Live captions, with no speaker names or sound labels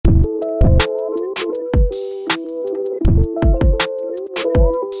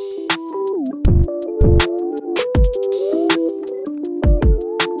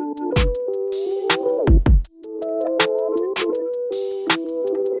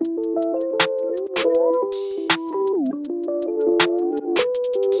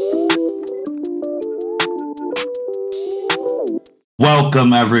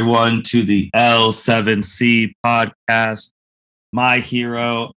Welcome, everyone, to the L7C podcast, My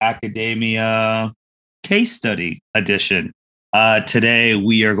Hero Academia case study edition. Today,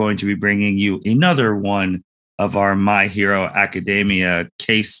 we are going to be bringing you another one of our My Hero Academia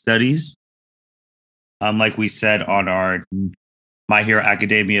case studies. Like we said on our My Hero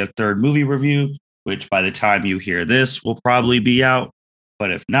Academia third movie review, which by the time you hear this will probably be out.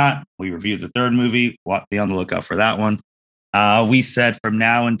 But if not, we reviewed the third movie. Be on the lookout for that one. We said from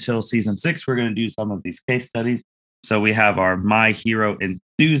now until season 6, we're going to do some of these case studies. So we have our My Hero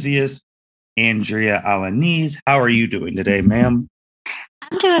enthusiast, Andrea Alaniz. How are you doing today, ma'am?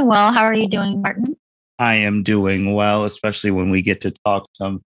 I'm doing well. How are you doing, Martin? I am doing well, especially when we get to talk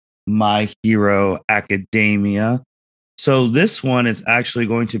some My Hero Academia. So this one is actually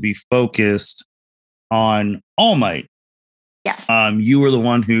going to be focused on All Might. Yes. You were the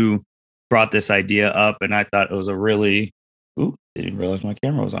one who brought this idea up, and I thought it was a really didn't realize my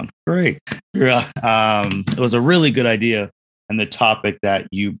camera was on. Great. It was a really good idea and the topic that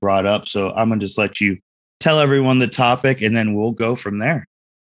you brought up. So I'm going to just let you tell everyone the topic and then we'll go from there.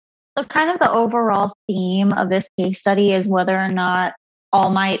 So kind of the overall theme of this case study is whether or not All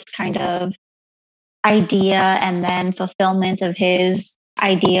Might's kind of idea and then fulfillment of his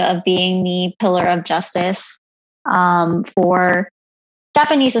idea of being the pillar of justice for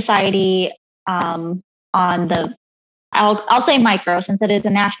Japanese society on the I'll say micro, since it is a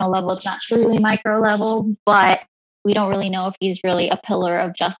national level. It's not truly micro level, but we don't really know if he's really a pillar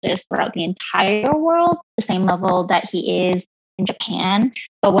of justice throughout the entire world, the same level that he is in Japan.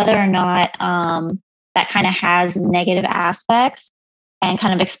 But whether or not that kind of has negative aspects and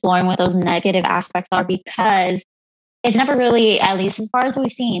kind of exploring what those negative aspects are, because it's never really, at least as far as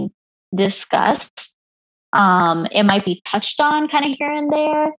we've seen, discussed. It might be touched on kind of here and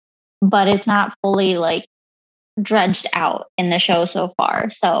there, but it's not fully like dredged out in the show so far.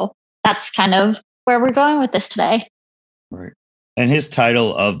 So that's kind of where we're going with this today. Right. And his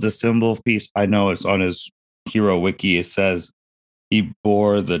title of the symbol of peace, I know it's on his hero wiki. It says he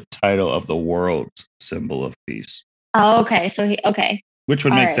bore the title of the world's symbol of peace. Oh, okay. So okay. Which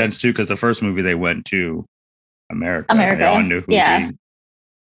would make sense too, because the first movie they went to America. They all knew who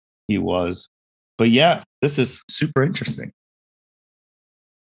he was. But yeah, this is super interesting.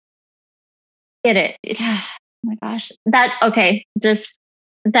 Oh my gosh. Just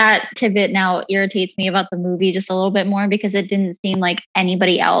that tidbit now irritates me about the movie just a little bit more, because it didn't seem like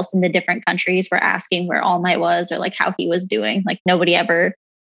anybody else in the different countries were asking where All Might was or like how he was doing. Like nobody ever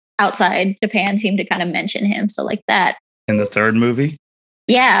outside Japan seemed to kind of mention him. So like that. In the third movie?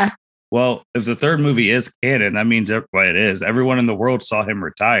 Yeah. Well, if the third movie is canon, that means it is. Everyone in the world saw him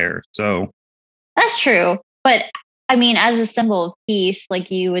retire. So that's true. But I mean, as a symbol of peace, like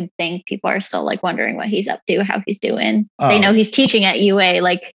you would think people are still like wondering what he's up to, how he's doing. They know he's teaching at UA.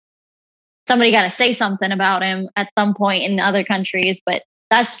 Like somebody got to say something about him at some point in other countries, but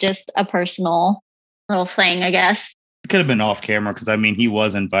that's just a personal little thing, I guess. It could have been off camera because I mean, he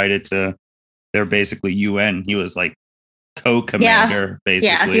was invited to their basically UN. He was like co-commander,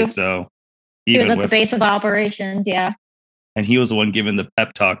 basically. Yeah, so he was at the base of operations. Yeah. And he was the one giving the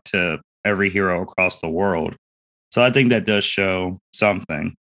pep talk to every hero across the world. So I think that does show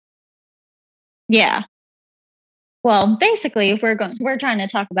something. Yeah. Well, basically, we're trying to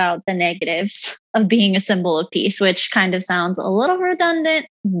talk about the negatives of being a symbol of peace, which kind of sounds a little redundant,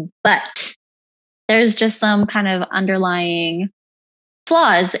 but there's just some kind of underlying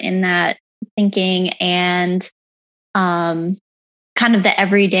flaws in that thinking, and kind of the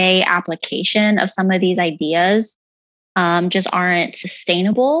everyday application of some of these ideas just aren't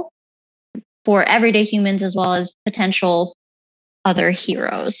sustainable for everyday humans as well as potential other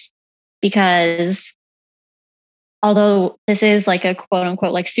heroes. Because although this is like a quote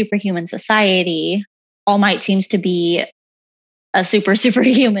unquote like superhuman society, All Might seems to be a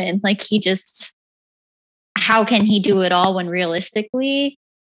superhuman. Like how can he do it all when realistically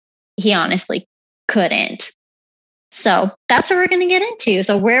he honestly couldn't? So that's what we're going to get into.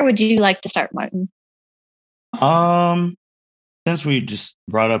 So where would you like to start, Martin? Since we just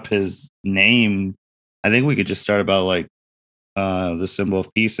brought up his name, I think we could just start about like the symbol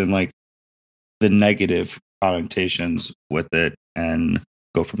of peace and like the negative connotations with it and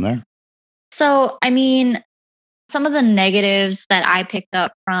go from there. So, I mean, some of the negatives that I picked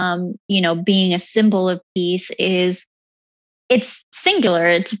up from, being a symbol of peace is it's singular.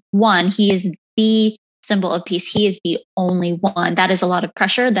 It's one. He is the symbol of peace. He is the only one. That is a lot of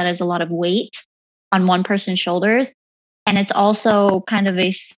pressure. That is a lot of weight on one person's shoulders. And it's also kind of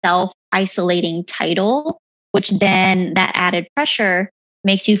a self-isolating title, which then that added pressure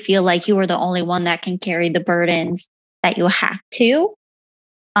makes you feel like you are the only one that can carry the burdens that you have to.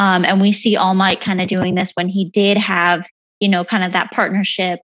 And we see All Might kind of doing this when he did have, kind of that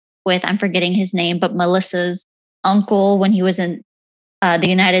partnership with, I'm forgetting his name, but Melissa's uncle when he was in the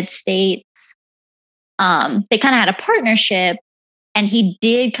United States. They kind of had a partnership, and he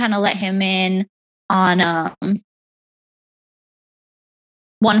did kind of let him in on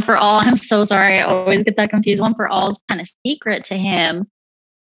One for All. I'm so sorry. I always get that confused. One for All is kind of secret to him.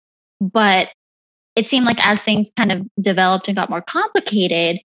 But it seemed like as things kind of developed and got more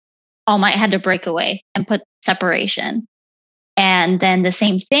complicated, All Might had to break away and put separation. And then the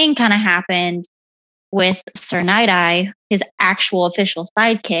same thing kind of happened with Sir Night-Eye, his actual official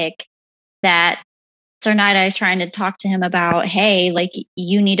sidekick, that Sir Night-Eye is trying to talk to him about, hey, like,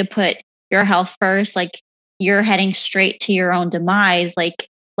 you need to put your health first. Like, you're heading straight to your own demise. Like,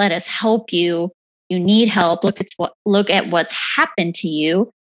 let us help you. You need help. Look at what's happened to you.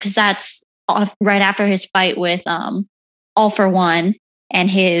 Because that's right after his fight with All for One, and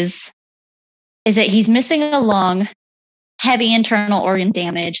he's missing a lung, heavy internal organ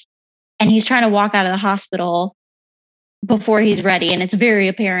damage, and he's trying to walk out of the hospital before he's ready. And it's very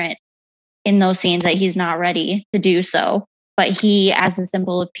apparent in those scenes that he's not ready to do so. But he, as a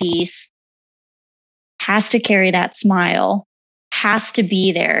symbol of peace, has to carry that smile, has to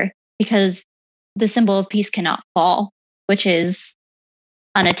be there, because the symbol of peace cannot fall, which is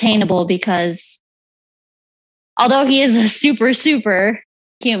unattainable, because although he is a super, super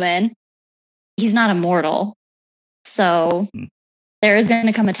human, he's not immortal. So there is going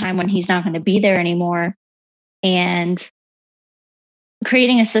to come a time when he's not going to be there anymore. And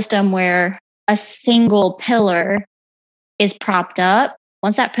creating a system where a single pillar is propped up,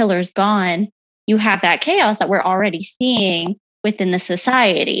 once that pillar is gone, you have that chaos that we're already seeing within the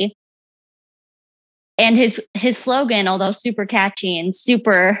society. And his slogan, although super catchy and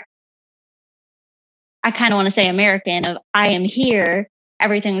super, I kind of want to say American, of I am here,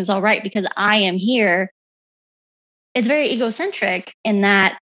 everything is all right because I am here, is very egocentric in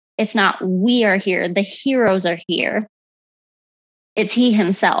that it's not we are here, the heroes are here. It's he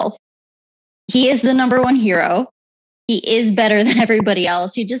himself. He is the number one hero. He is better than everybody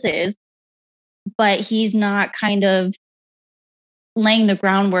else. He just is. But he's not kind of laying the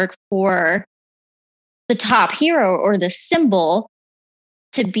groundwork for the top hero or the symbol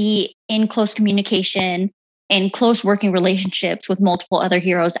to be in close communication and close working relationships with multiple other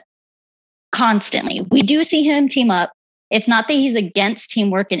heroes constantly. We do see him team up. It's not that he's against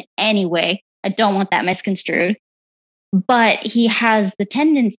teamwork in any way. I don't want that misconstrued. But he has the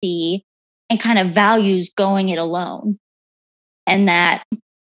tendency and kind of values going it alone. And that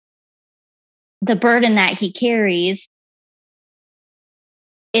the burden that he carries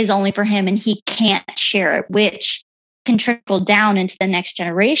is only for him and he can't share it, which can trickle down into the next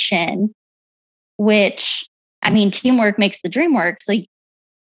generation, which, I mean, teamwork makes the dream work. So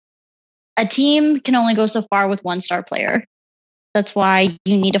a team can only go so far with one star player. That's why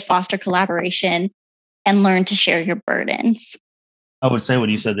you need to foster collaboration and learn to share your burdens. I would say when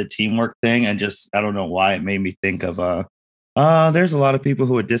you said the teamwork thing, and just, I don't know why it made me think of, there's a lot of people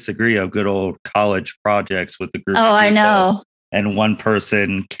who would disagree of good old college projects with the group. Oh, I know. And one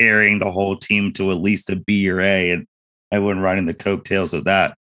person carrying the whole team to at least a B or A, and I wouldn't ride in the coattails of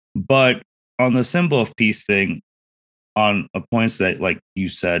that. But on the symbol of peace thing, on a points that, like you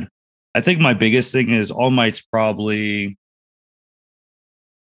said, I think my biggest thing is All Might's probably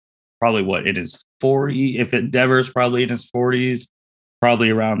what, in his 40s. If Endeavor's probably in his 40s, probably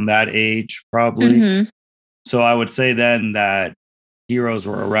around that age, probably. Mm-hmm. So I would say then that heroes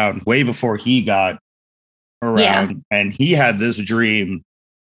were around way before he got around. Yeah. And he had this dream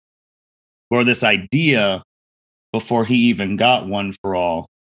or this idea before he even got One for All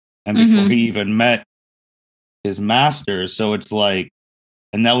and before he even met his master. So it's like,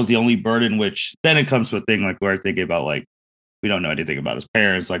 and that was the only burden, which then it comes to a thing like where I think about, like, we don't know anything about his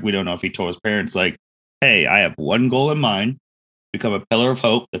parents. Like, we don't know if he told his parents, like, hey, I have one goal in mind, become a pillar of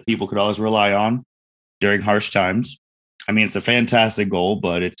hope that people could always rely on during harsh times. I mean, it's a fantastic goal,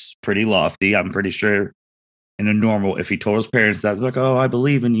 but it's pretty lofty. I'm pretty sure in a normal, if he told his parents that, like, oh, I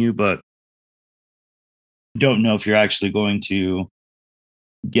believe in you, but don't know if you're actually going to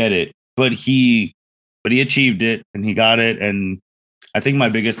get it. But he achieved it and he got it. And I think my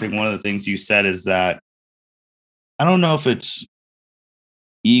biggest thing, one of the things you said is that I don't know if it's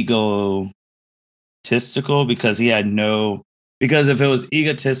egotistical because because if it was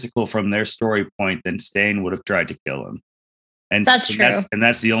egotistical from their story point, then Stain would have tried to kill him. And that's true.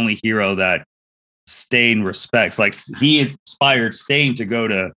 That's the only hero that Stain respects. Like, he inspired Stain to go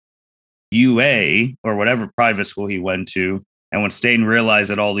to UA or whatever private school he went to. And when Stain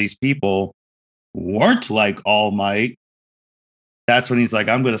realized that all these people weren't like All Might, that's when he's like,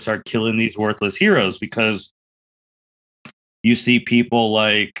 I'm going to start killing these worthless heroes, because you see people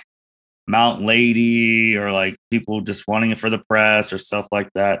like Mount Lady, or like people just wanting it for the press or stuff like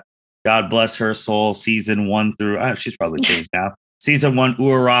that. God bless her soul. Season 1 through, she's probably changed now. Season 1,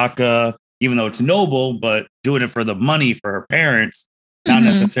 Uraraka, even though it's noble, but doing it for the money for her parents, not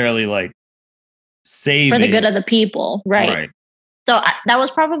necessarily like saving. For the good of the people. Right. So that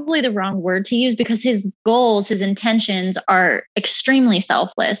was probably the wrong word to use, because his goals, his intentions are extremely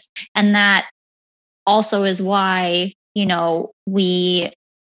selfless. And that also is why, their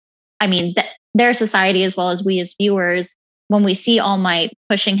society, as well as we as viewers, when we see All Might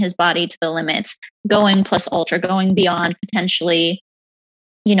pushing his body to the limits, going plus ultra, going beyond, potentially,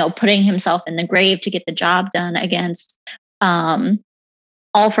 putting himself in the grave to get the job done against All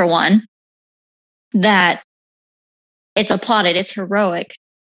for One, that it's applauded, it's heroic.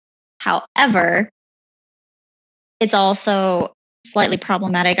 However, it's also slightly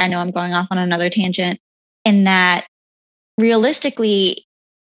problematic. I know I'm going off on another tangent, in that realistically,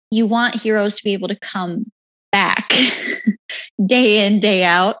 you want heroes to be able to come back day in, day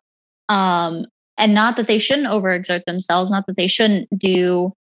out. And not that they shouldn't overexert themselves, not that they shouldn't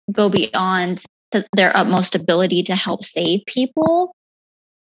go beyond their utmost ability to help save people.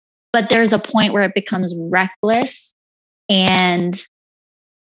 But there's a point where it becomes reckless, and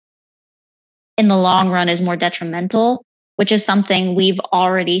in the long run is more detrimental, which is something we've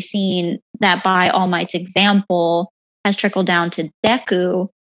already seen that by All Might's example has trickled down to Deku,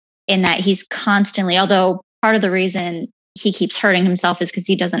 in that he's constantly, although part of the reason he keeps hurting himself is because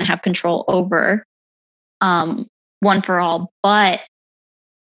he doesn't have control over One for All, but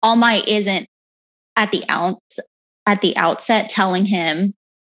All Might isn't at the outset telling him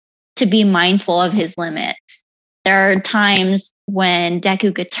to be mindful of his limits. There are times when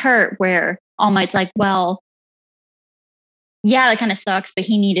Deku gets hurt where All Might's like, well, yeah, that kind of sucks, but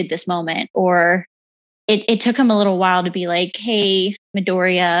he needed this moment. Or it took him a little while to be like, hey,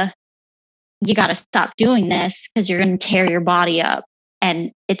 Midoriya, you got to stop doing this, because you're going to tear your body up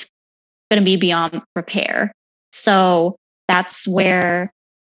and it's going to be beyond repair. So that's where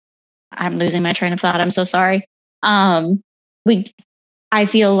I'm losing my train of thought. I'm so sorry. I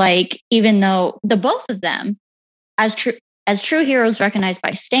feel like, even though the both of them, as true heroes recognized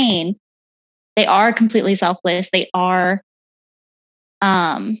by Stain, they are completely selfless. They are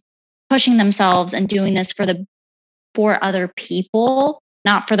pushing themselves and doing this for other people,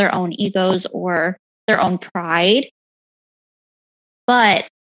 not for their own egos or their own pride. But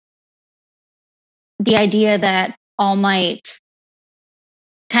the idea that All Might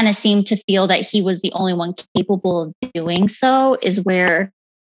kind of seemed to feel that he was the only one capable of doing so is where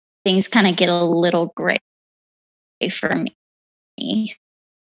things kind of get a little gray for me.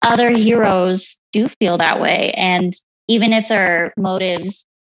 Other heroes do feel that way, and even if their motives,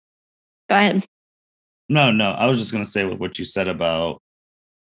 go ahead. No, I was just going to say what you said about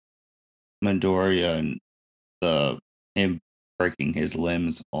Midoriya and him breaking his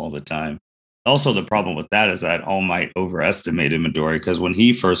limbs all the time. Also, the problem with that is that All Might overestimated Midoriya, because when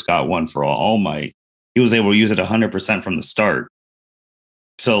he first got One for All Might, he was able to use it 100% from the start.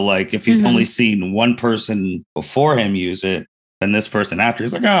 So, like, if he's only seen one person before him use it, then this person after,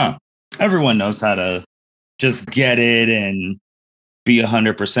 he's like, everyone knows how to just get it and be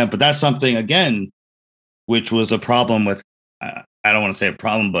 100%. But that's something, again, which was a problem with, I don't want to say a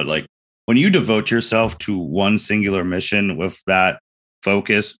problem, but like, when you devote yourself to one singular mission with that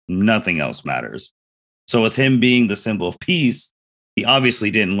focus, nothing else matters. So with him being the symbol of peace, he obviously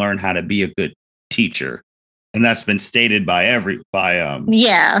didn't learn how to be a good teacher. And that's been stated by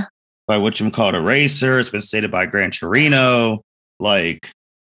whatchamacallit Eraser. It's been stated by Gran Torino. Like,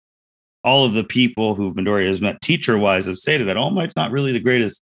 all of the people who Midoriya has met teacher-wise have stated that All Might's not really the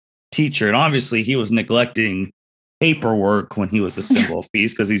greatest teacher. And obviously he was neglecting paperwork when he was a symbol of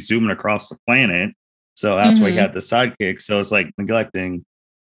peace, because he's zooming across the planet. So that's why he had the sidekick. So it's like neglecting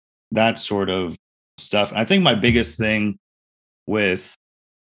that sort of stuff. And I think my biggest thing with,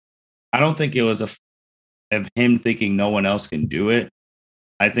 I don't think it was of him thinking no one else can do it.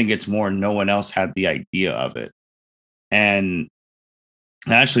 I think it's more no one else had the idea of it. And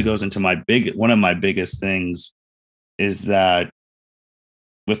it actually goes into one of my biggest things is that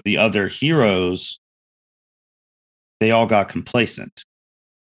with the other heroes, they all got complacent.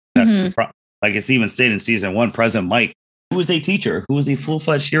 That's the problem. Like, it's even stated in season 1, President Mike, who is a teacher, who is a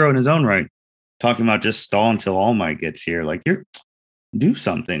full-fledged hero in his own right, talking about just stall until All Might gets here. Like, do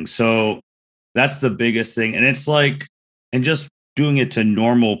something. So that's the biggest thing. And it's like, and just doing it to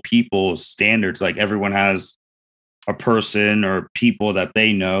normal people's standards. Like, everyone has a person or people that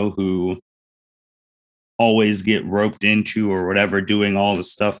they know who always get roped into or whatever, doing all the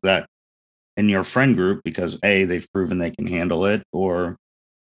stuff that in your friend group because they've proven they can handle it or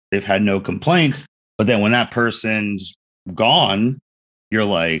they've had no complaints. But then when that person's gone, you're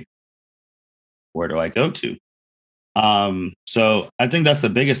like, where do I go to? So I think that's the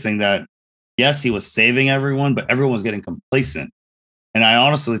biggest thing that, yes, he was saving everyone, but everyone was getting complacent. And I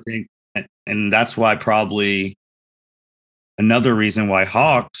honestly think, and that's why probably another reason why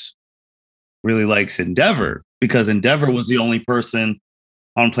Hawks really likes Endeavor, because Endeavor was the only person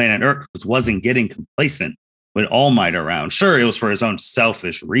on planet Earth who wasn't getting complacent with All Might around. Sure, it was for his own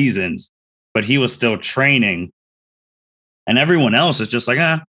selfish reasons, but he was still training. And everyone else is just like,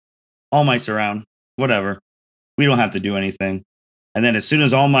 All Might's around, whatever. We don't have to do anything. And then as soon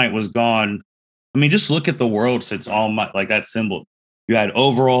as All Might was gone, I mean, just look at the world since All Might, like that symbol. You had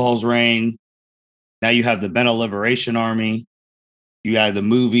Overall's reign. Now you have the Bena Liberation Army. You had the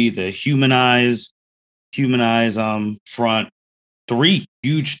movie, the Humanize Front. 3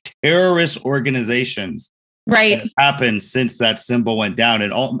 huge terrorist organizations right that happened since that symbol went down.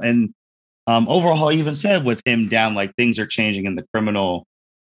 And Overhaul even said with him down, like things are changing in the criminal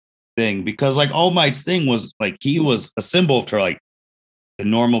thing because like All Might's thing was like he was a symbol for like the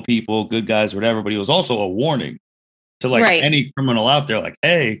normal people, good guys, whatever, but he was also a warning to like any criminal out there, like,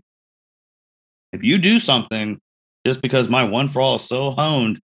 hey, if you do something just because my one for all is so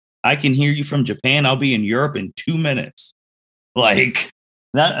honed, I can hear you from Japan. I'll be in Europe in 2 minutes. Like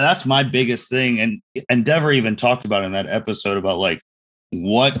that's my biggest thing. And Endeavor even talked about in that episode about like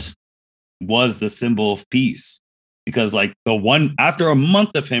what was the symbol of peace. Because like the one after a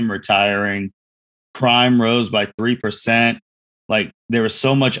month of him retiring, crime rose by 3%. Like there was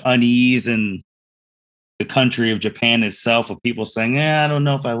so much unease in the country of Japan itself of people saying, I don't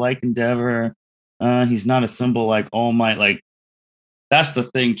know if I like Endeavor. He's not a symbol like All Might. Like that's the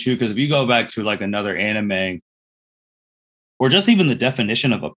thing too. Because if you go back to like another anime, or just even the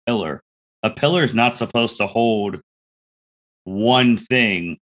definition of a pillar is not supposed to hold one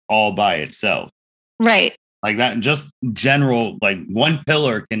thing all by itself. Right. Like that, just general, like one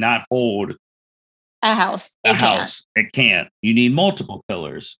pillar cannot hold a house. It can't. You need multiple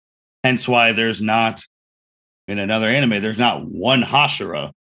pillars. Hence why there's not, in another anime, there's not one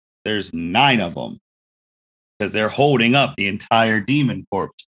Hashira. There's 9 of them. Because they're holding up the entire demon corps.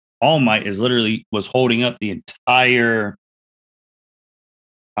 All Might was holding up the entire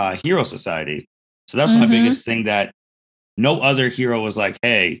hero society. So that's my biggest thing, that no other hero was like,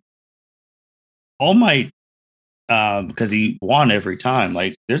 hey, All Might, because he won every time.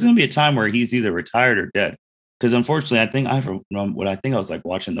 Like there's gonna be a time where he's either retired or dead. Because unfortunately, I think I was like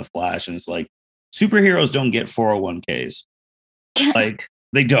watching The Flash, and it's like superheroes don't get 401ks. Like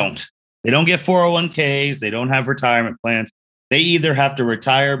they don't. They don't get 401ks. They don't have retirement plans. They either have to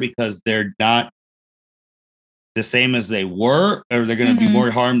retire because they're not the same as they were, or they're going to be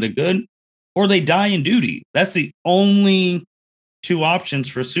more harm than good, or they die in duty. That's the only 2 options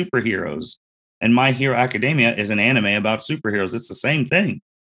for superheroes. And My Hero Academia is an anime about superheroes. It's the same thing.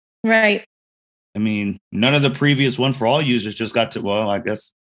 Right. I mean, none of the previous One for All users just got to, well, I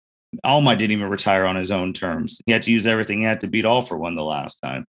guess All Might didn't even retire on his own terms. He had to use everything he had to beat All for One the last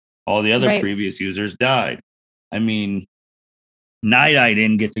time. All the other previous users died. I mean, Night Eye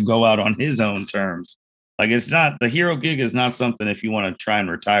didn't get to go out on his own terms. Like it's not, the hero gig is not something if you want to try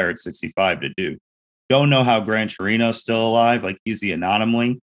and retire at 65 to do. Don't know how Gran Torino's still alive. Like he's the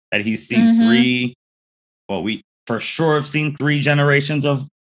anomaly that he's seen 3. Well, we for sure have seen 3 generations of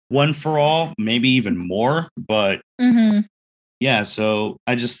One for All, maybe even more. But yeah, so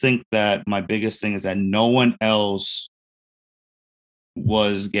I just think that my biggest thing is that no one else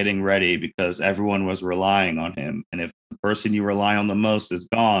was getting ready because everyone was relying on him. And if the person you rely on the most is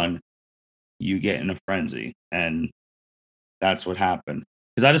gone, you get in a frenzy. And that's what happened.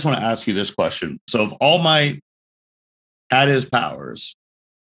 Because I just want to ask you this question. So if All Might had his powers,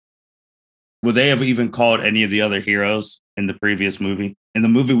 would they have even called any of the other heroes in the previous movie? In the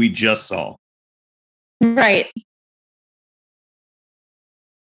movie we just saw? Right.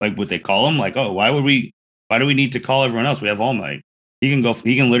 Like, would they call him? Like, oh, why do we need to call everyone else? We have All Might. He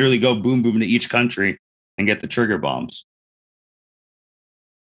can literally go boom boom to each country and get the trigger bombs.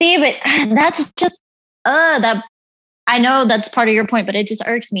 See, but that's just that I know that's part of your point, but it just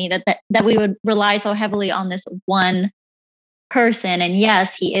irks me that we would rely so heavily on this one person. And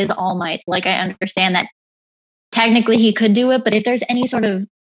yes, he is All Might. Like I understand that technically he could do it, but if there's any sort of,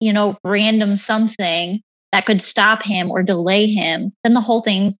 random something that could stop him or delay him, then the whole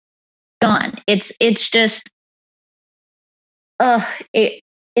thing's gone. It's just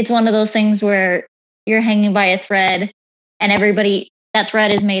it's one of those things where you're hanging by a thread and that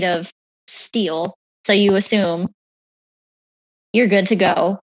thread is made of steel. So you assume you're good to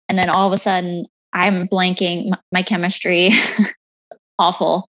go. And then all of a sudden, I'm blanking my chemistry,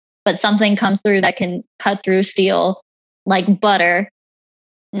 awful, but something comes through that can cut through steel like butter.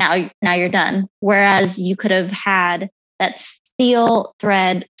 Now you're done. Whereas you could have had that steel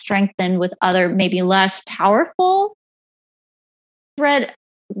thread strengthened with other maybe less powerful thread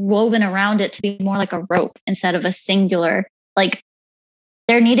woven around it to be more like a rope instead of a singular. Like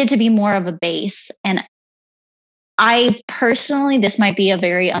there needed to be more of a base. And I personally, this might be a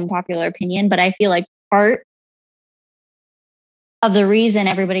very unpopular opinion, but I feel like part of the reason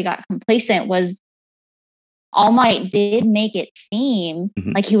everybody got complacent was All Might did make it seem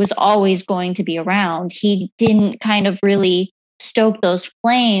like he was always going to be around. He didn't kind of really stoke those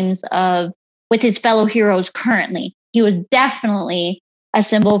flames of with his fellow heroes currently. He was definitely a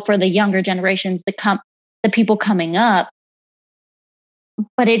symbol for the younger generations, the people coming up.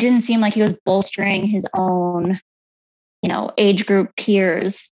 But it didn't seem like he was bolstering his own, age group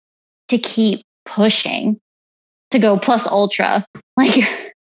peers to keep pushing to go plus ultra. Like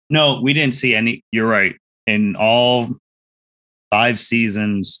No, we didn't see any. You're right. In all 5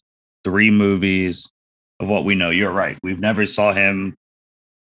 seasons, 3 movies of what we know, you're right. We've never saw him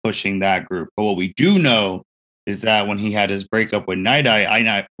pushing that group. But what we do know is that when he had his breakup with Night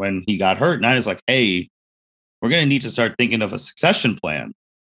Eye, when he got hurt, Night Eye's like, hey, we're going to need to start thinking of a succession plan.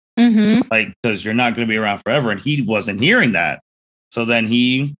 Like, because you're not going to be around forever. And he wasn't hearing that. So then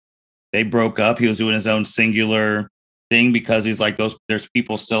they broke up. He was doing his own singular thing because he's like, there's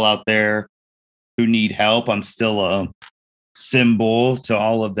people still out there who need help. I'm still a symbol to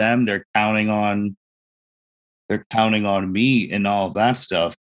all of them. They're counting on me and all of that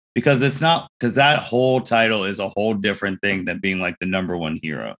stuff. Because that whole title is a whole different thing than being like the number one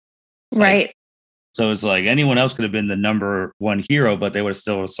hero. Right. Like, so it's like anyone else could have been the number one hero, but they would have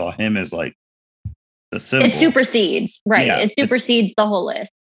still saw him as like the symbol. It supersedes, right? Yeah, it supersedes the whole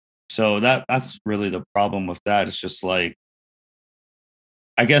list. So that's really the problem with that. It's just like,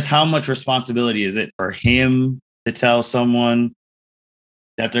 I guess, how much responsibility is it for him to tell someone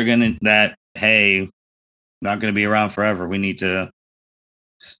that hey, not going to be around forever.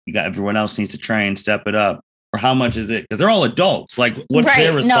 Everyone else needs to train, step it up. Or how much is it? Because they're all adults. Like, what's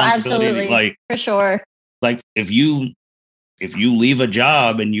their responsibility? No, absolutely. Like, for sure. Like, if you leave a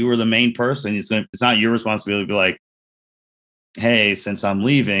job and you were the main person, it's not your responsibility to be like, hey, since I'm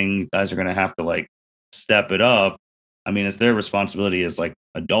leaving, you guys are going to have to like step it up. I mean, it's their responsibility as like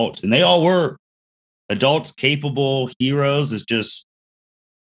adults, and they all were adults, capable heroes. It's just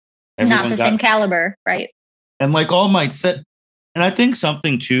not the same caliber, right? And like All Might said, and I think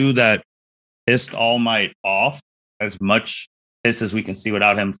something too that pissed All Might off, as much piss as we can see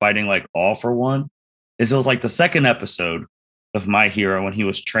without him fighting like All for One, is it was like the second episode of My Hero when he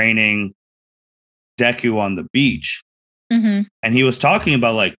was training Deku on the beach. And he was talking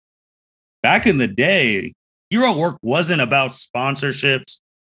about like back in the day, hero work wasn't about sponsorships,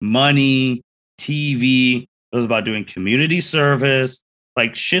 money, TV. It was about doing community service,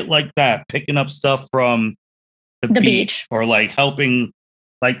 like shit like that, picking up stuff from the beach or like helping.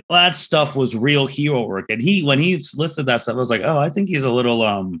 Like that stuff was real hero work. And when he listed that stuff, I was like, oh, I think he's a little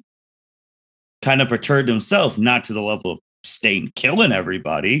kind of perturbed himself, not to the level of killing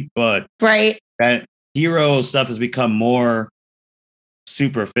everybody, but right. That hero stuff has become more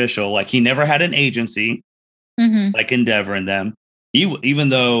superficial. Like he never had an agency, like Endeavor and them. Even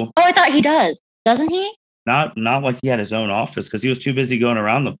though, I thought he does, doesn't he? Not like he had his own office because he was too busy going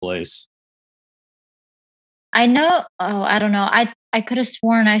around the place. I know. Oh, I don't know. I could have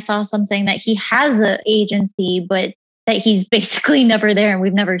sworn I saw something that he has an agency, but that he's basically never there, and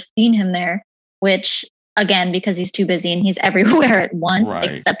we've never seen him there. Which, again, because he's too busy and he's everywhere at once,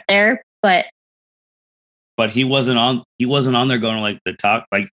 except there. But he wasn't on. He wasn't on there going to like the top.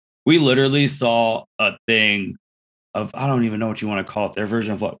 Like we literally saw a thing of, I don't even know what you want to call it. Their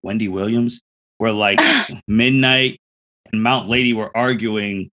version of what, Wendy Williams, where like Midnight and Mount Lady were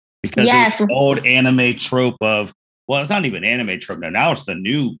arguing because it's the old anime trope of, well, it's not even anime trope now. Now it's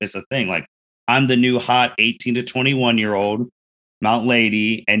a thing. Like I'm the new hot 18 to 21-year-old Mount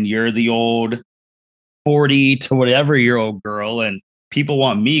Lady, and you're the old 40 to whatever year old girl, and people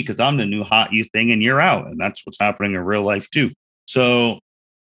want me because I'm the new hot you thing, and you're out. And that's what's happening in real life too. So,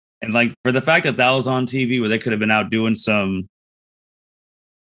 and like for the fact that was on TV where they could have been out doing some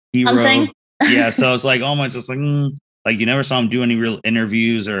hero. Yeah. So it's like almost just like, like you never saw him do any real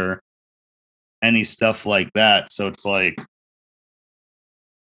interviews or any stuff like that. So it's like,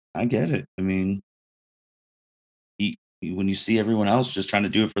 I get it. I mean, when you see everyone else just trying to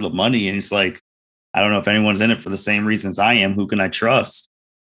do it for the money, and it's like, I don't know if anyone's in it for the same reasons I am. Who can I trust?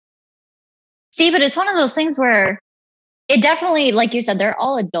 See, but it's one of those things where it definitely, like you said, they're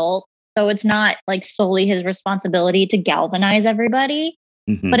all adults. So it's not like solely his responsibility to galvanize everybody.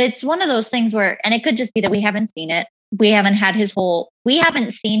 Mm-hmm. But it's one of those things where, and it could just be that we haven't seen it. We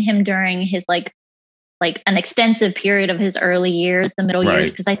haven't seen him during his like an extensive period of his early years, the middle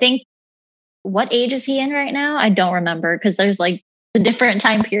years. Cause I think, what age is he in right now? I don't remember, because there's like the different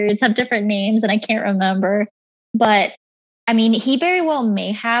time periods have different names and I can't remember. But I mean, he very well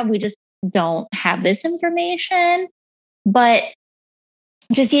may have, we just don't have this information. But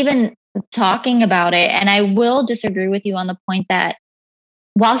just even talking about it, and I will disagree with you on the point that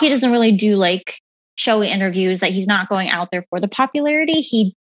while he doesn't really do like showy interviews, that he's not going out there for the popularity,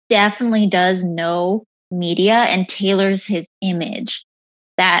 he definitely does know media and tailors his image.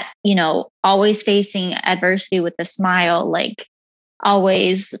 That, always facing adversity with a smile, like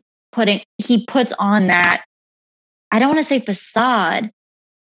always he puts on that, I don't want to say facade,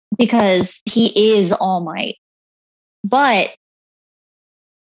 because he is All Might. But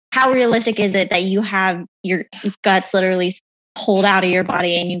how realistic is it that you have your guts literally pulled out of your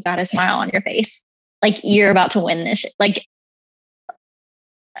body and you've got a smile on your face? Like you're about to win this shit. Like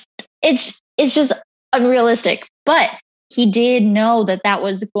it's just unrealistic. But he did know that that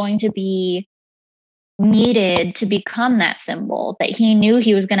was going to be needed to become that symbol, that he knew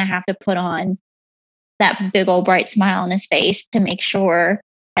he was going to have to put on that big old bright smile on his face to make sure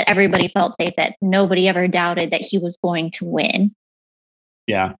that everybody felt safe, that nobody ever doubted that he was going to win.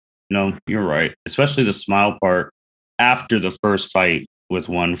 Yeah, no, you're right. Especially the smile part after the first fight with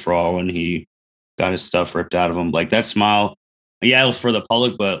One For All, when he got his stuff ripped out of him. Like that smile, yeah, it was for the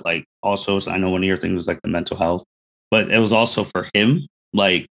public, but like also, I know one of your things was like the mental health, but it was also for him,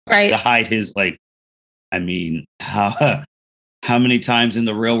 like to hide his, like, I mean, how many times in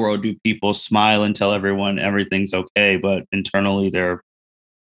the real world do people smile and tell everyone everything's okay, but internally they're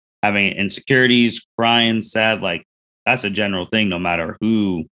having insecurities, crying, sad? Like that's a general thing, no matter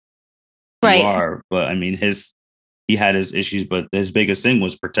who you are. But I mean, he had his issues, but his biggest thing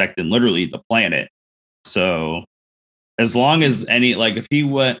was protecting literally the planet. So as long as any like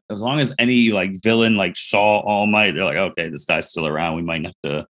villain like saw All Might, they're like, okay, this guy's still around, we might have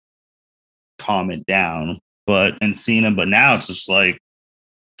to calm it down. But now it's just like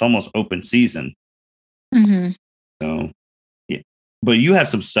it's almost open season. Mm-hmm. So yeah, but you had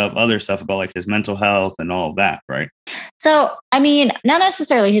some other stuff about like his mental health and all of that, right? So I mean, not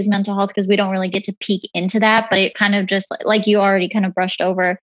necessarily his mental health, because we don't really get to peek into that, but it kind of just like you already kind of brushed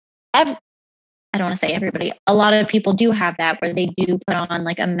over. I don't want to say everybody. A lot of people do have that, where they do put on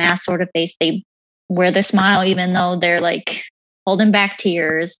like a mask sort of face. They wear the smile even though they're like holding back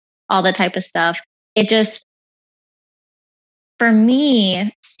tears, all that type of stuff. It just, for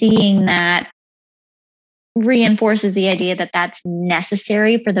me, seeing that reinforces the idea that that's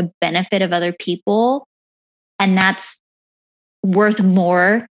necessary for the benefit of other people. And that's worth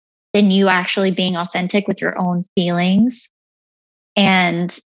more than you actually being authentic with your own feelings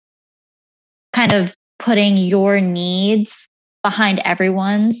and kind of putting your needs behind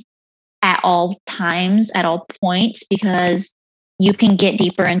everyone's at all times, at all points, because you can get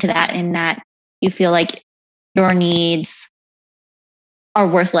deeper into that, in that you feel like your needs are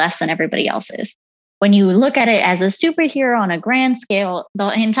worth less than everybody else's. When you look at it as a superhero on a grand scale,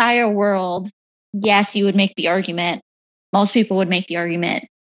 the entire world, yes, you would make the argument. Most people would make the argument,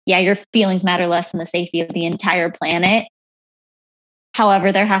 yeah, your feelings matter less than the safety of the entire planet.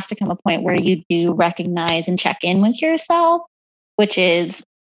 However, there has to come a point where you do recognize and check in with yourself, which is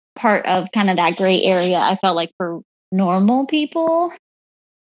part of kind of that gray area, I felt like, for normal people.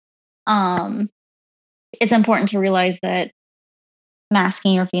 It's important to realize that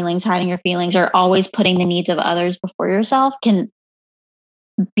masking your feelings, hiding your feelings, or always putting the needs of others before yourself can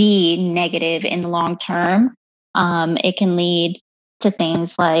be negative in the long term. It can lead to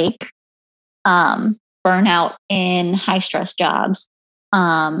things like burnout in high stress jobs.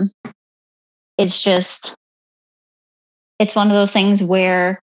 It's one of those things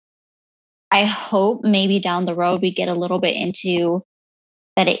where I hope maybe down the road we get a little bit into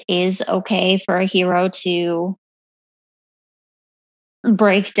that it is okay for a hero to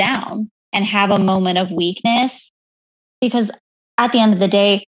break down and have a moment of weakness. Because at the end of the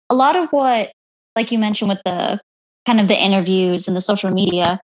day, a lot of what, like you mentioned with the kind of the interviews and the social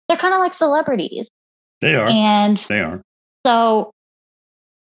media, they're kind of like celebrities. They are. And they are. So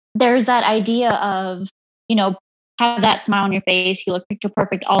there's that idea of, have that smile on your face, you look picture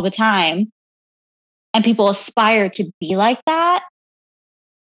perfect all the time. And people aspire to be like that,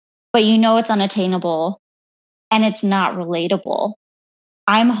 but it's unattainable and it's not relatable.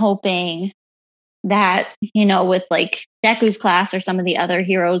 I'm hoping that, with like Deku's class or some of the other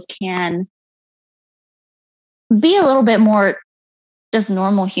heroes can be a little bit more just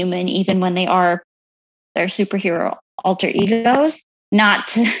normal human, even when they are their superhero alter egos, not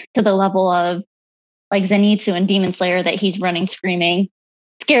to the level of like Zenitsu and Demon Slayer that he's running screaming,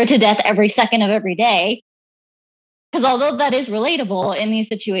 scared to death every second of every day. Because although that is relatable in these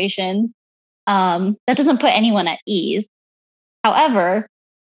situations, that doesn't put anyone at ease. However,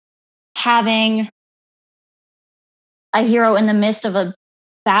 having a hero in the midst of a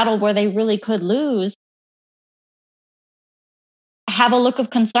battle where they really could lose, have a look of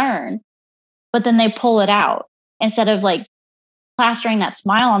concern, but then they pull it out instead of like plastering that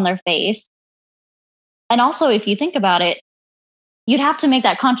smile on their face. And also, if you think about it, you'd have to make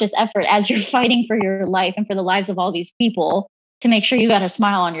that conscious effort as you're fighting for your life and for the lives of all these people to make sure you got a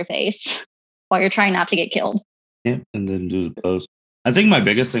smile on your face while you're trying not to get killed. Yeah, and then do the pose. I think my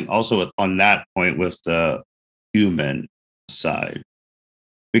biggest thing also on that point with the human side,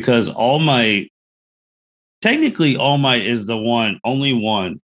 because All Might is the only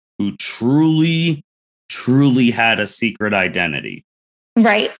one who truly had a secret identity.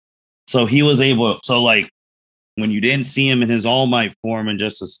 Right. So he was able, like when you didn't see him in his All Might form and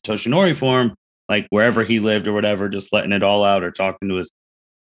just his Toshinori form, like wherever he lived or whatever, just letting it all out or talking to his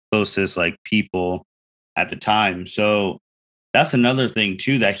closest like people at the time. So that's another thing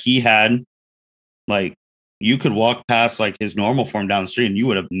too, that he had, like, you could walk past like his normal form down the street and you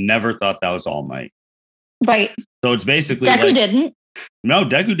would have never thought that was All Might. Right. So it's basically Deku like, didn't. No,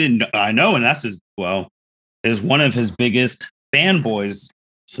 Deku didn't. I know, and that's is one of his biggest fanboys.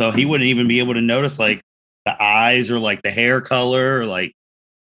 So he wouldn't even be able to notice like the eyes or like the hair color or like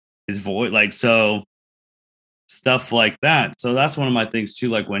his voice, like so stuff like that. So that's one of my things too.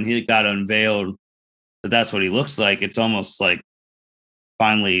 Like when he got unveiled that's what he looks like, it's almost like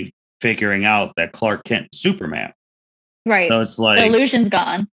finally figuring out that Clark Kent is Superman. Right. So it's like the illusion's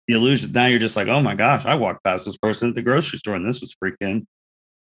gone. The illusion. Now you're just like, oh my gosh, I walked past this person at the grocery store and this was freaking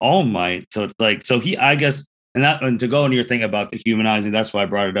All Might. So it's like, I guess, and to go into your thing about the humanizing, that's why I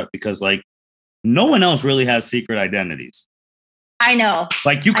brought it up, because like no one else really has secret identities. I know.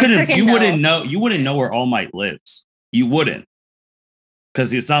 Like you wouldn't know where All Might lives. You wouldn't.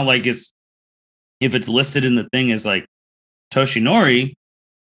 Because it's not like if it's listed in the thing as like Toshinori,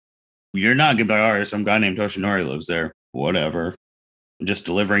 you're not gonna be like, all right, some guy named Toshinori lives there. Whatever. I'm just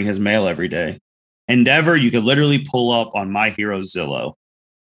delivering his mail every day. Endeavor, you could literally pull up on My Hero Zillow.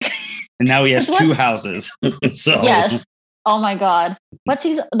 And now he has 2 houses. So yes. Oh my God. What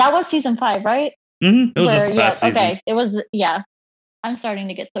season? That was season 5, right? Mm-hmm. It was just last season. Okay. It was, yeah. I'm starting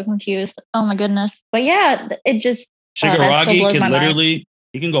to get so confused. Oh my goodness. But yeah, it just Shigaraki can literally,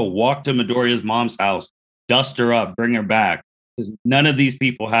 he can go walk to Midoriya's mom's house, dust her up, bring her back. Because none of these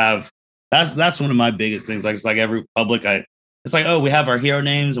people have. That's one of my biggest things. Like it's like every public, it's like, oh, we have our hero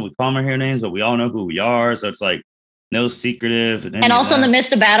names and we call them our hero names, but we all know who we are. So it's like no secretive. And also in the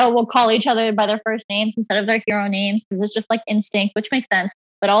midst of battle, we'll call each other by their first names instead of their hero names, because it's just like instinct, which makes sense.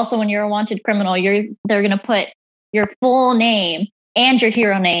 But also when you're a wanted criminal, they're gonna put your full name and your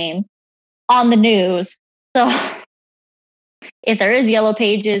hero name on the news. So if there is Yellow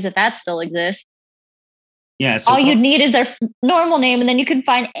Pages, if that still exists, yeah, so all you'd need is their normal name, and then you can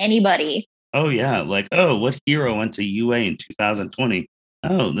find anybody. Oh yeah, like, oh, what hero went to UA in 2020?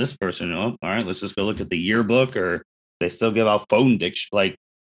 Oh, this person. Oh, all right, let's just go look at the yearbook, or they still give out phone like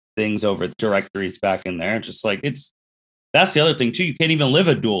things over directories back in there. Just like that's the other thing too. You can't even live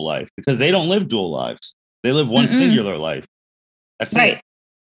a dual life because they don't live dual lives. They live one singular life. That's right. It.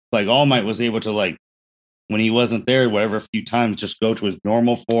 Like All Might was able to, like, when he wasn't there, whatever, a few times, just go to his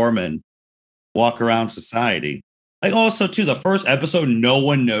normal form and walk around society. Like also too, the first episode, no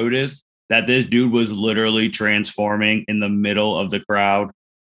one noticed that this dude was literally transforming in the middle of the crowd.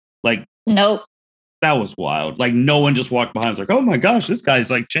 Like, nope. That was wild. Like no one just walked behind. It's like, oh my gosh, this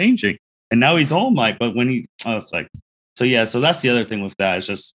guy's like changing. And now he's All Might. But when I was like, so yeah, so that's the other thing with that. It's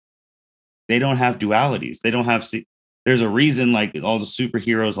just, they don't have dualities. They don't have, there's a reason like all the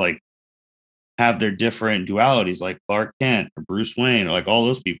superheroes like have their different dualities, like Clark Kent or Bruce Wayne or like all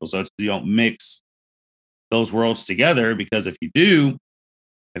those people. So you don't mix those worlds together, because if you do,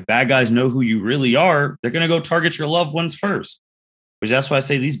 if bad guys know who you really are, they're going to go target your loved ones first. Which that's why I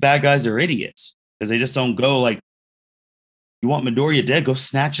say these bad guys are idiots, because they just don't go like, you want Midoriya dead, go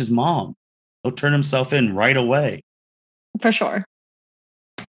snatch his mom. He'll turn himself in right away. For sure.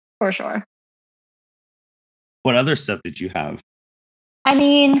 For sure. What other stuff did you have? I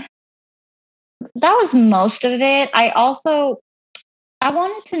mean, that was most of it. I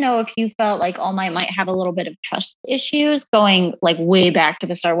wanted to know if you felt like All Might might have a little bit of trust issues, going like way back to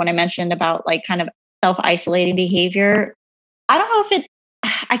the start when I mentioned about like kind of self-isolating behavior. I don't know if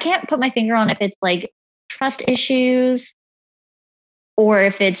I can't put my finger on if it's like trust issues or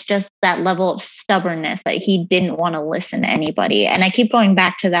if it's just that level of stubbornness that he didn't want to listen to anybody. And I keep going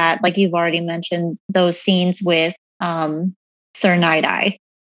back to that, like you've already mentioned, those scenes with Sir Night Eye,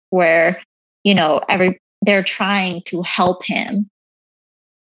 where, they're trying to help him.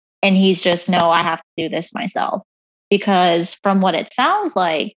 And he's just, no, I have to do this myself. Because from what it sounds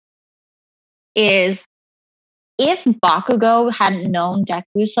like is if Bakugo hadn't known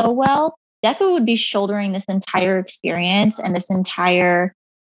Deku so well, Deku would be shouldering this entire experience and this entire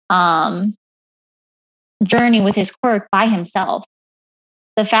journey with his quirk by himself.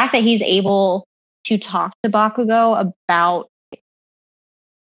 The fact that he's able to talk to Bakugo about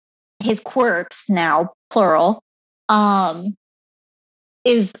his quirks now, plural,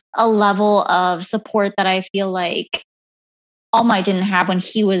 is a level of support that I feel like All Might didn't have when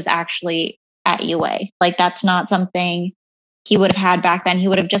he was actually at UA. Like that's not something he would have had back then. He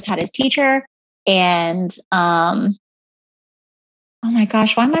would have just had his teacher and oh my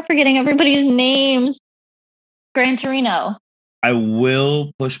gosh, why am I forgetting everybody's names? Gran Torino. I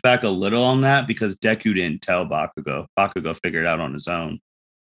will push back a little on that because Deku didn't tell Bakugo. Bakugo figured it out on his own.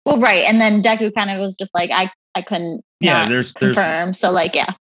 Well, right. And then Deku kind of was just like, I couldn't confirm. So like,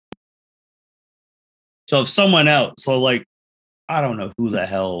 yeah. So if someone else, so like, I don't know who the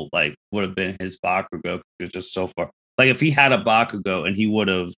hell like would have been his Bakugo. It's just so far. Like if he had a Bakugo and he would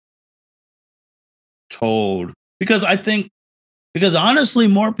have told, because honestly,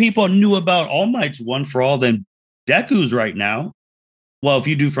 more people knew about All Might's One for All than Deku's right now. Well, if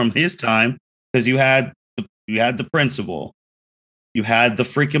you do from his time, because you had the principal, you had the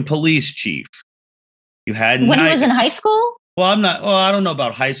freaking police chief, you had when he was in high school. Well, I don't know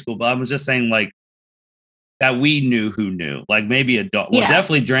about high school, but I was just saying like that we knew who knew, like maybe adult. Yeah. Well,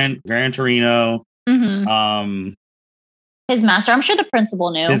 definitely Gran Torino. Mm-hmm. His master. I'm sure the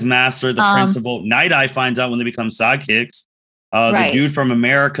principal knew. His master, the principal. Night Eye finds out when they become sidekicks. The dude from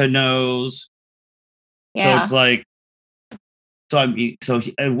America knows. Yeah. So it's like,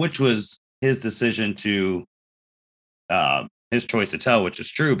 which was his decision to, his choice to tell, which is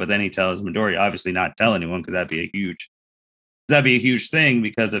true. But then he tells Midori, obviously not tell anyone because that'd be a huge thing.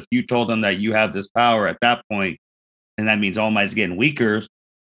 Because if you told them that you have this power at that point, and that means All Might's getting weaker,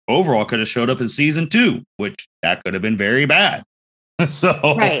 overall could have showed up in season 2, which that could have been very bad. So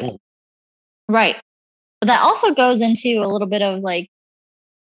right. But that also goes into a little bit of like,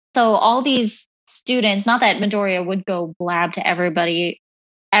 so all these students, not that Midoriya would go blab to everybody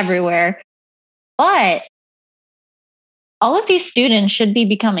everywhere, but all of these students should be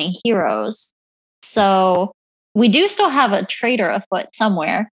becoming heroes. So we do still have a traitor afoot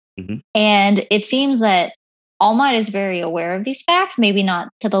somewhere. Mm-hmm. And it seems that All Might is very aware of these facts, maybe not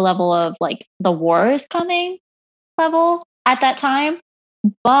to the level of like the war is coming level at that time,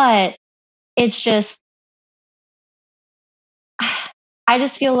 but it's just, I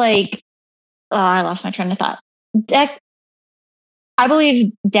just feel like, I lost my train of thought. I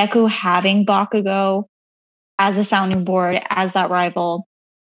believe Deku having Bakugo as a sounding board, as that rival,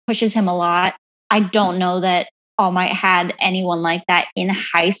 pushes him a lot. I don't know that All Might had anyone like that in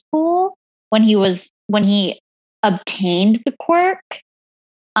high school when he obtained the quirk.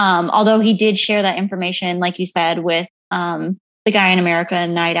 Although he did share that information, like you said, with the guy in America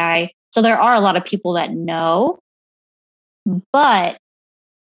and Night Eye. So there are a lot of people that know, but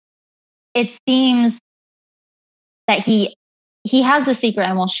it seems that he has a secret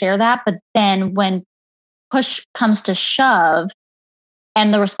and will share that. But then when push comes to shove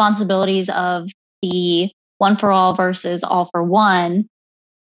and the responsibilities of the One for All versus All for One,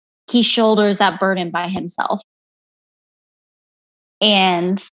 he shoulders that burden by himself.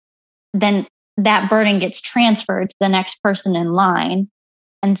 And then that burden gets transferred to the next person in line.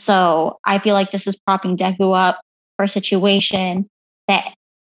 And so I feel like this is propping Deku up for a situation that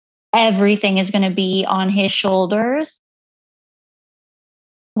everything is going to be on his shoulders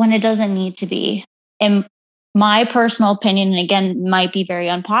when it doesn't need to be. In my personal opinion, and again, might be very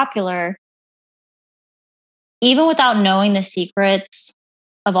unpopular, even without knowing the secrets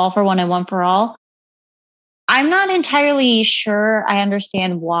of All for One and One for All, I'm not entirely sure I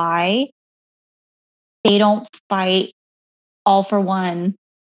understand why they don't fight All for One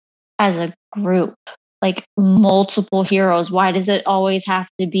as a group, like multiple heroes. Why does it always have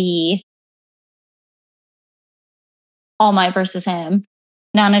to be All Might versus him?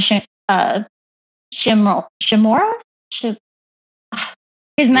 Nana Shimura?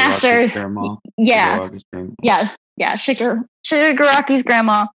 His master. Yeah. Shigaraki's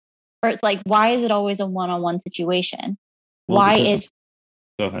grandma. Where it's like, why is it always a one-on-one situation? Go ahead.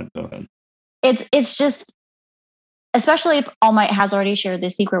 It's just, especially if All Might has already shared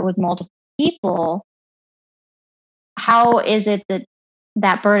this secret with multiple people, how is it that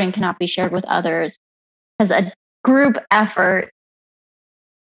that burden cannot be shared with others? Because a group effort,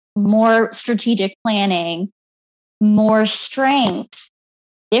 more strategic planning, more strengths,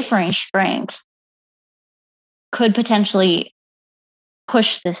 differing strengths could potentially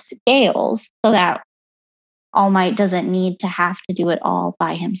push the scales so that All Might doesn't need to have to do it all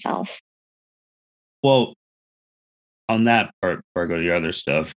by himself. Well, on that part, before I go to the other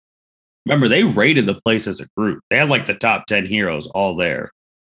stuff, remember they rated the place as a group. They had like the top 10 heroes all there.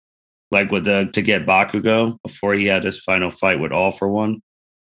 Like with to get Bakugo before he had his final fight with All for One.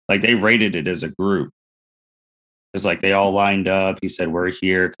 Like they rated it as a group. It's like they all lined up. He said, "We're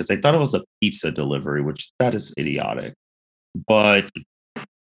here," because they thought it was a pizza delivery, which that is idiotic. But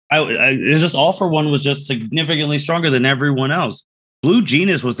it's just All for One was just significantly stronger than everyone else. Blue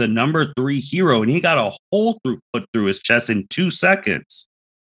Genius was the number 3 hero, and he got a hole put through his chest in 2 seconds.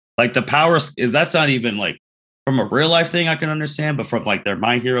 Like the power, that's not even like from a real life thing I can understand, but from like their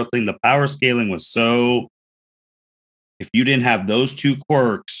My Hero thing, the power scaling was so. If you didn't have those 2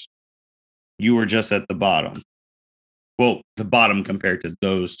 quirks, you were just at the bottom. Well, the bottom compared to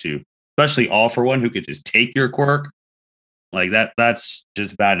those 2, especially All for One, who could just take your quirk. Like that's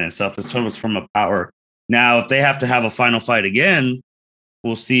just bad in itself. It's almost from a power. Now, if they have to have a final fight again,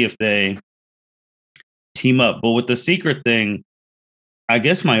 we'll see if they team up. But with the secret thing, I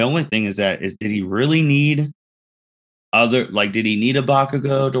guess my only thing is did he really need did he need a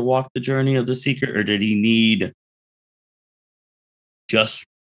Bakugo to walk the journey of the secret, or did he need just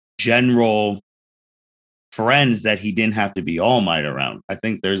general friends that he didn't have to be All Might around? I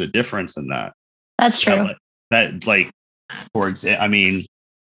think there's a difference in that. That's true. For example, I mean,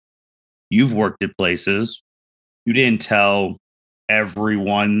 you've worked at places. You didn't tell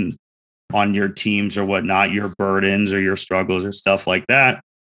everyone on your teams or whatnot your burdens or your struggles or stuff like that.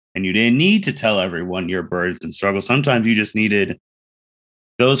 And you didn't need to tell everyone your burdens and struggles. Sometimes you just needed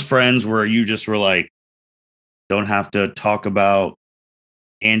those friends where you just were like, don't have to talk about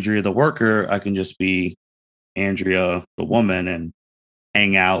Andrea the worker. I can just be Andrea the woman and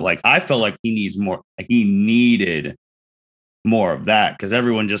hang out. Like I felt like he needed more of that because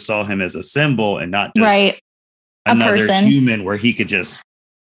everyone just saw him as a symbol and not just another human where he could just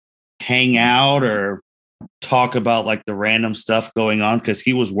hang out or talk about like the random stuff going on because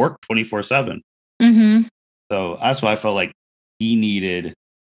he was worked 24/7. Mm-hmm. So that's why I felt like he needed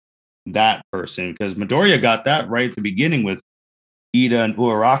that person because Midoriya got that right at the beginning with Ida and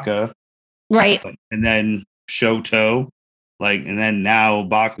Uraraka. Right. And then Shoto, and then now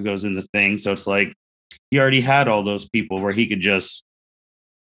Bakugo's in the thing. So it's like he already had all those people where he could just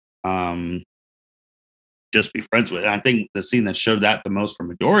be friends with. And I think the scene that showed that the most for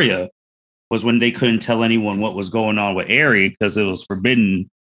Midoriya was when they couldn't tell anyone what was going on with Eri because it was forbidden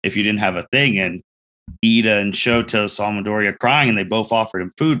if you didn't have a thing. And Ida and Shoto saw Midoriya crying and they both offered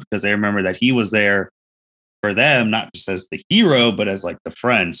him food because they remember that he was there for them, not just as the hero, but as like the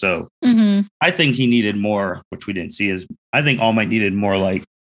friend. So I think he needed more, which we didn't see. I think All Might needed more like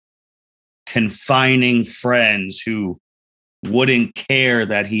confining friends who wouldn't care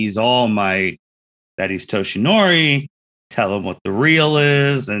that he's All Might, that he's Toshinori, tell him what the real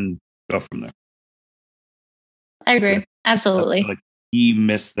is, and go from there. I agree. Absolutely. Like he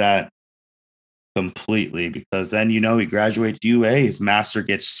missed that completely because then, he graduates UA, his master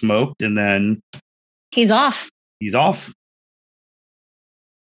gets smoked, and then he's off.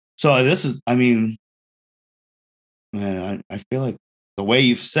 So this is, man, I feel like the way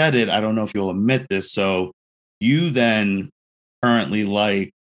you've said it, I don't know if you'll admit this. So you then currently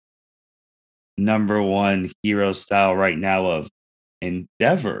like number 1 hero style right now of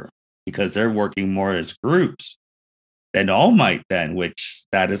Endeavor because they're working more as groups than All Might then, which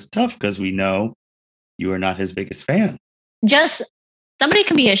that is tough because we know you are not his biggest fan. Just somebody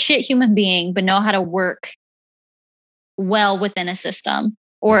can be a shit human being, but know how to work well within a system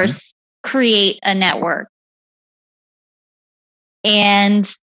or create a network. And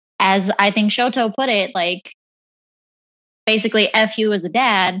as I think Shoto put it, like basically F you as a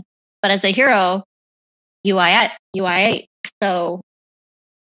dad, but as a hero, UI8. So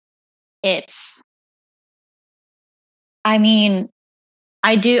it's, I am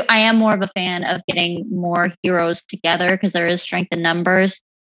more of a fan of getting more heroes together because there is strength in numbers.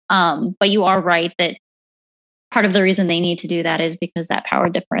 But you are right that part of the reason they need to do that is because that power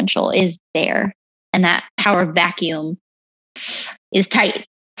differential is there and that power vacuum is tight.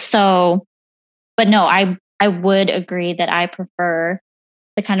 So, but no, I would agree that I prefer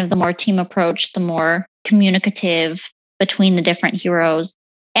the kind of the more team approach, the more communicative between the different heroes.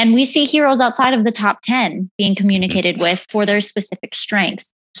 And we see heroes outside of the top 10 being communicated with for their specific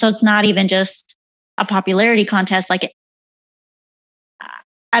strengths. So it's not even just a popularity contest, like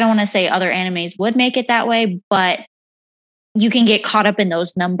I don't want to say other animes would make it that way, but you can get caught up in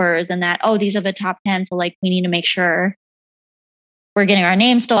those numbers and that, oh, these are the top 10. So like we need to make sure we're getting our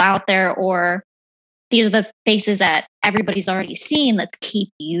names still out there, or these are the faces that everybody's already seen. Let's keep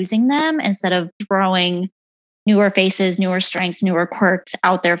using them instead of throwing newer faces, newer strengths, newer quirks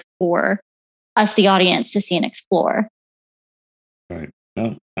out there for us, the audience, to see and explore. Right.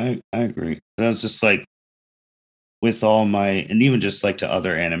 No, I agree. That's just like with All Might, and even just like to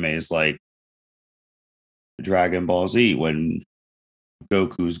other animes like Dragon Ball Z, when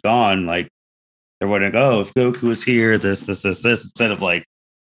Goku's gone, like they're wondering, oh, if Goku was here, this, instead of like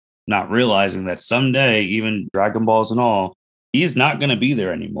not realizing that someday, even Dragon Balls and all, he's not going to be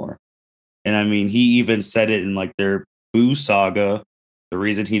there anymore. And I mean, he even said it in like their Boo saga. The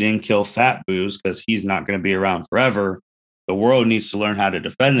reason he didn't kill Fat Boo's because he's not going to be around forever. The world needs to learn how to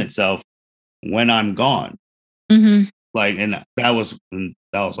defend itself when I'm gone. Mm-hmm. Like, and that was in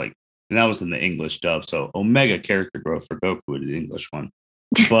the English dub. So Omega character growth for Goku in the English one.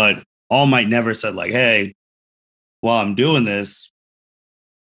 But All Might never said like, hey, while I'm doing this,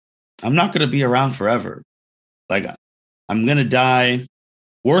 I'm not going to be around forever. Like, I'm going to die.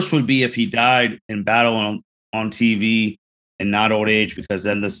 Worst would be if he died in battle on TV and not old age, because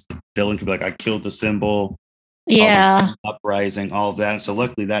then this villain could be like, I killed the symbol. Yeah. Uprising, all of that. So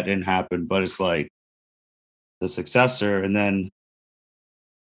luckily that didn't happen. But it's like the successor. And then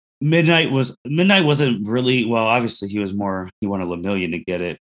Midnight wasn't really, well, obviously he wanted Lemillion to get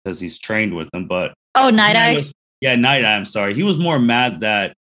it because he's trained with him. But Night Eye. Night Eye, I'm sorry. He was more mad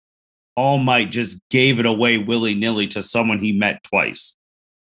that All Might just gave it away willy-nilly to someone he met twice.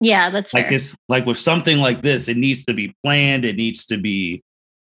 Yeah, that's like fair. It's like with something like this, it needs to be planned. It needs to be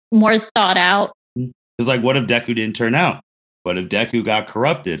more thought out. Because like, what if Deku didn't turn out? What if Deku got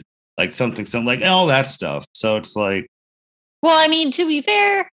corrupted? Like something like all that stuff. So it's like, well, I mean, to be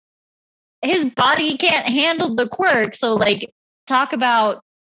fair, his body can't handle the quirk. So like, talk about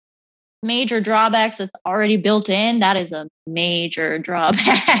major drawbacks that's already built in. That is a major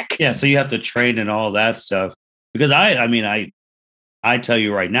drawback. Yeah, so you have to train and all that stuff. Because I tell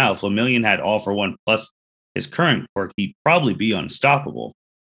you right now, if Lemillion had All for One plus his current quirk, he'd probably be unstoppable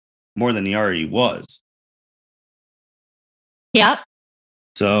more than he already was. Yep.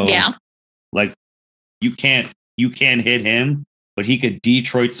 So yeah, like you can't hit him, but he could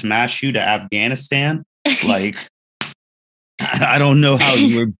Detroit smash you to Afghanistan. Like, I don't know how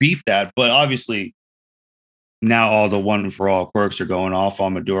you would beat that, but obviously now all the one for all quirks are going off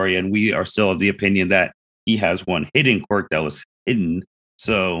on Midoriya, and we are still of the opinion that he has one hidden quirk that was hidden.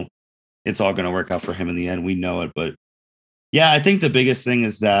 So it's all going to work out for him in the end. We know it. But yeah, I think the biggest thing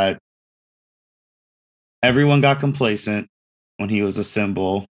is that everyone got complacent when he was a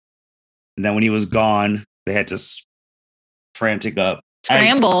symbol. And then when he was gone, they had to scramble.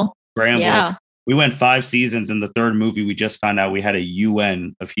 Yeah. We went 5 seasons. In the 3rd movie, we just found out we had a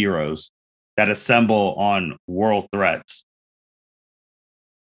UN of heroes that assemble on world threats.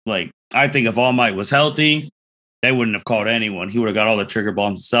 Like, I think if All Might was healthy, they wouldn't have called anyone. He would have got all the trigger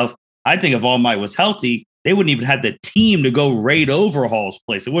bombs himself. I think if All Might was healthy, they wouldn't even have the team to go raid Overhaul's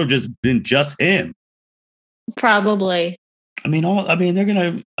place. It would have just been just him. Probably. I mean, they're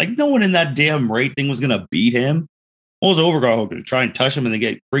gonna, like, no one in that damn raid thing was gonna beat him. What was Overhaul gonna try and touch him and then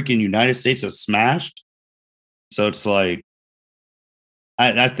get freaking United States smashed? So it's like,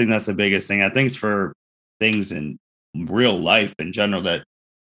 I think that's the biggest thing. I think it's for things in real life in general that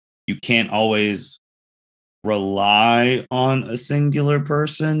you can't always rely on a singular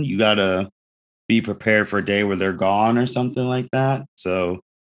person. You gotta be prepared for a day where they're gone or something like that. So,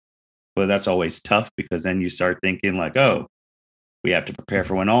 but that's always tough because then you start thinking like, oh, we have to prepare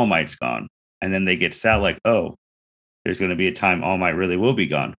for when All Might's gone. And then they get sad like, oh, there's going to be a time All Might really will be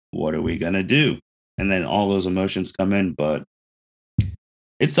gone. What are we going to do? And then all those emotions come in. But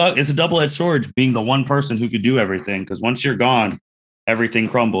it's a double-edged sword being the one person who could do everything. Because once you're gone, everything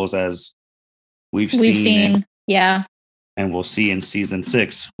crumbles, as we've seen. Yeah. And we'll see in season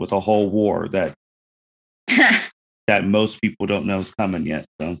 6 with a whole war that that most people don't know is coming yet.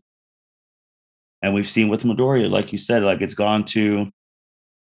 So, and we've seen with Midoriya, like you said, like it's gone to,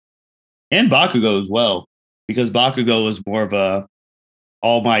 and Bakugo as well, because Bakugo was more of a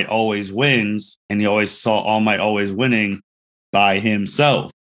All Might always wins, and he always saw All Might always winning by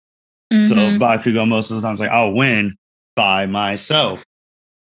himself. Mm-hmm. So Bakugo most of the time is like, I'll win by myself.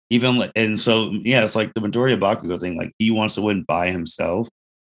 And so, yeah, it's like the Midoriya Bakugo thing. Like, he wants to win by himself.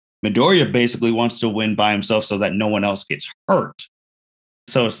 Midoriya basically wants to win by himself so that no one else gets hurt.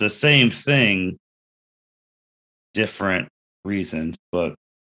 So it's the same thing, different reasons. But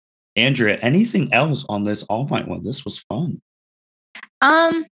Andrea, anything else on this All Might one? This was fun.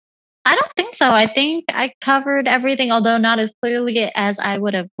 Um, I don't think so. I think I covered everything, although not as clearly as I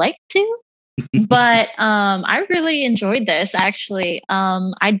would have liked to. But I really enjoyed this actually.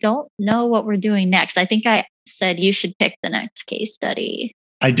 I don't know what we're doing next. I think I said you should pick the next case study.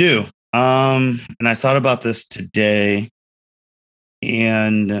 I do. And I thought about this today,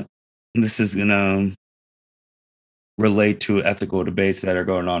 and this is gonna relate to ethical debates that are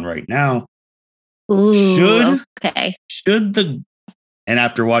going on right now. Ooh, okay. Should the and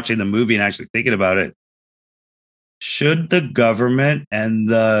after watching the movie and actually thinking about it, should the government and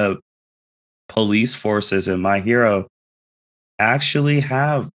the police forces in My Hero actually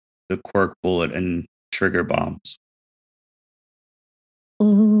have the quirk bullet and trigger bombs?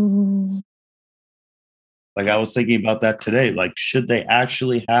 Ooh. Like, I was thinking about that today. Like, should they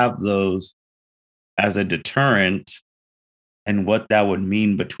actually have those as a deterrent, and what that would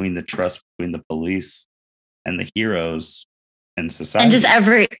mean between the trust between the police and the heroes and society? And just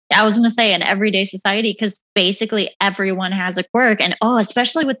I was going to say in everyday society, because basically everyone has a quirk. And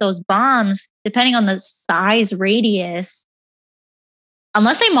especially with those bombs, depending on the size radius,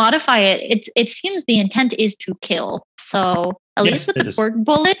 unless they modify it seems the intent is to kill. So at least with the quirk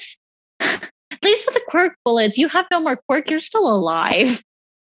bullets, at least with the quirk bullets, you have no more quirk. You're still alive.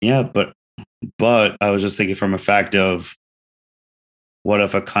 Yeah, but I was just thinking from a fact of, what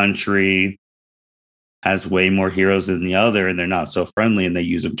if a country has way more heroes than the other and they're not so friendly and they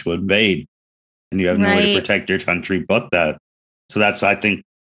use them to invade, and you have no way to protect your country but that? So that's, I think,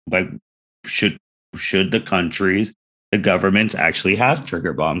 like, should the countries, the governments actually have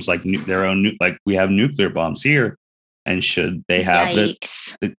trigger bombs, like their own, like we have nuclear bombs here, and should they have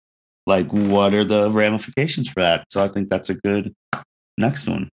the like, what are the ramifications for that? So I think that's a good next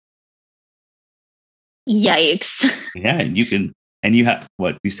one. Yikes. Yeah, and you have,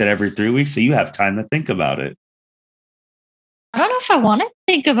 what you said, every 3 weeks, so you have time to think about it. I don't know if I want to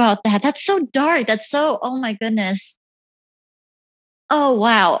think about that. That's so dark. That's so, oh my goodness. Oh,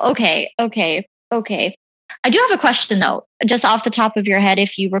 wow. Okay. I do have a question though, just off the top of your head,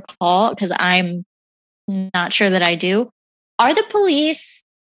 if you recall, because I'm not sure that I do. Are the police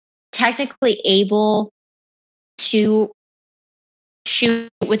technically able to shoot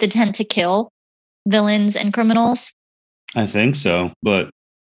with intent to kill villains and criminals? I think so, but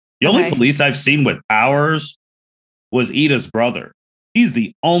the only police I've seen with powers was Ida's brother. He's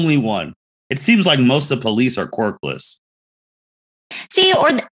the only one. It seems like most of the police are quirkless. See,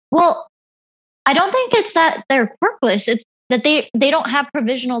 well, I don't think it's that they're quirkless. It's that they don't have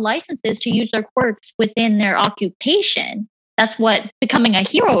provisional licenses to use their quirks within their occupation. That's what becoming a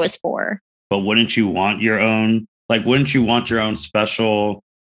hero is for. But wouldn't you want your own, wouldn't you want your own special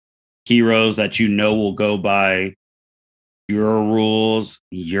heroes that you know will go by your rules,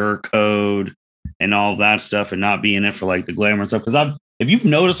 your code, and all that stuff, and not be in it for like the glamour and stuff? Because if you've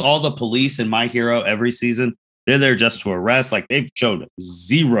noticed, all the police in My Hero every season, they're there just to arrest. Like, they've showed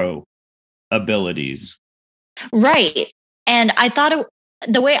zero abilities. Right. And I thought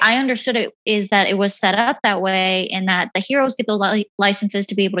the way I understood it is that it was set up that way, and that the heroes get those licenses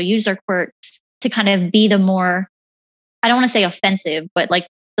to be able to use their quirks to kind of be the more, I don't want to say offensive, but like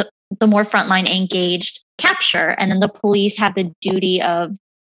the more frontline engaged capture. And then the police have the duty of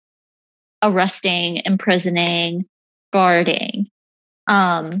arresting, imprisoning, guarding.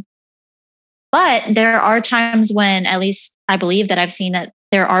 But there are times when, at least I believe that I've seen, that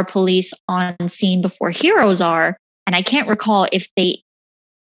there are police on scene before heroes are. And I can't recall if they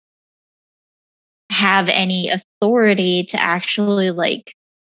have any authority to actually like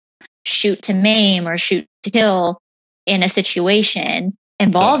shoot to maim or shoot to kill in a situation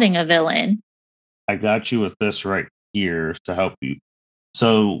involving a villain. I got you with this right here to help you.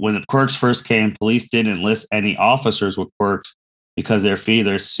 So when the quirks first came, police didn't enlist any officers with quirks because their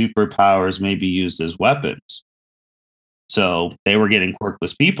superpowers may be used as weapons. So they were getting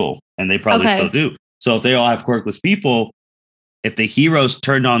quirkless people, and they probably still do. So if they all have quirkless people, if the heroes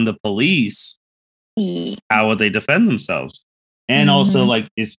turned on the police, how would they defend themselves? And also, like,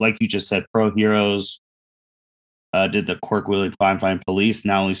 it's like you just said, pro heroes did the quirk-wielding fine police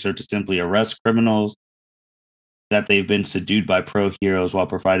not only serve to simply arrest criminals that they've been subdued by pro heroes, while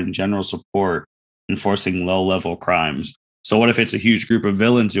providing general support enforcing low-level crimes. So what if it's a huge group of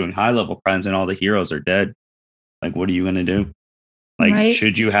villains doing high-level crimes and all the heroes are dead? Like, what are you going to do? Like,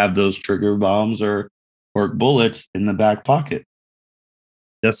 should you have those trigger bombs or quirk bullets in the back pocket?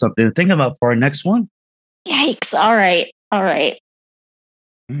 That's something to think about for our next one. Yikes. All right.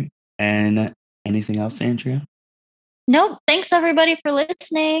 And anything else, Andrea? Nope. Thanks, everybody, for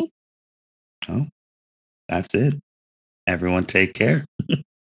listening. Oh, that's it. Everyone take care.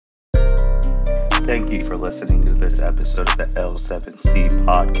 Thank you for listening to this episode of the L7C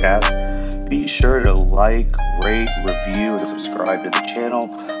podcast. Be sure to like, rate, review, and subscribe to the channel.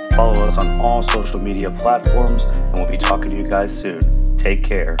 Follow us on all social media platforms, and we'll be talking to you guys soon. Take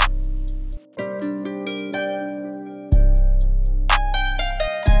care.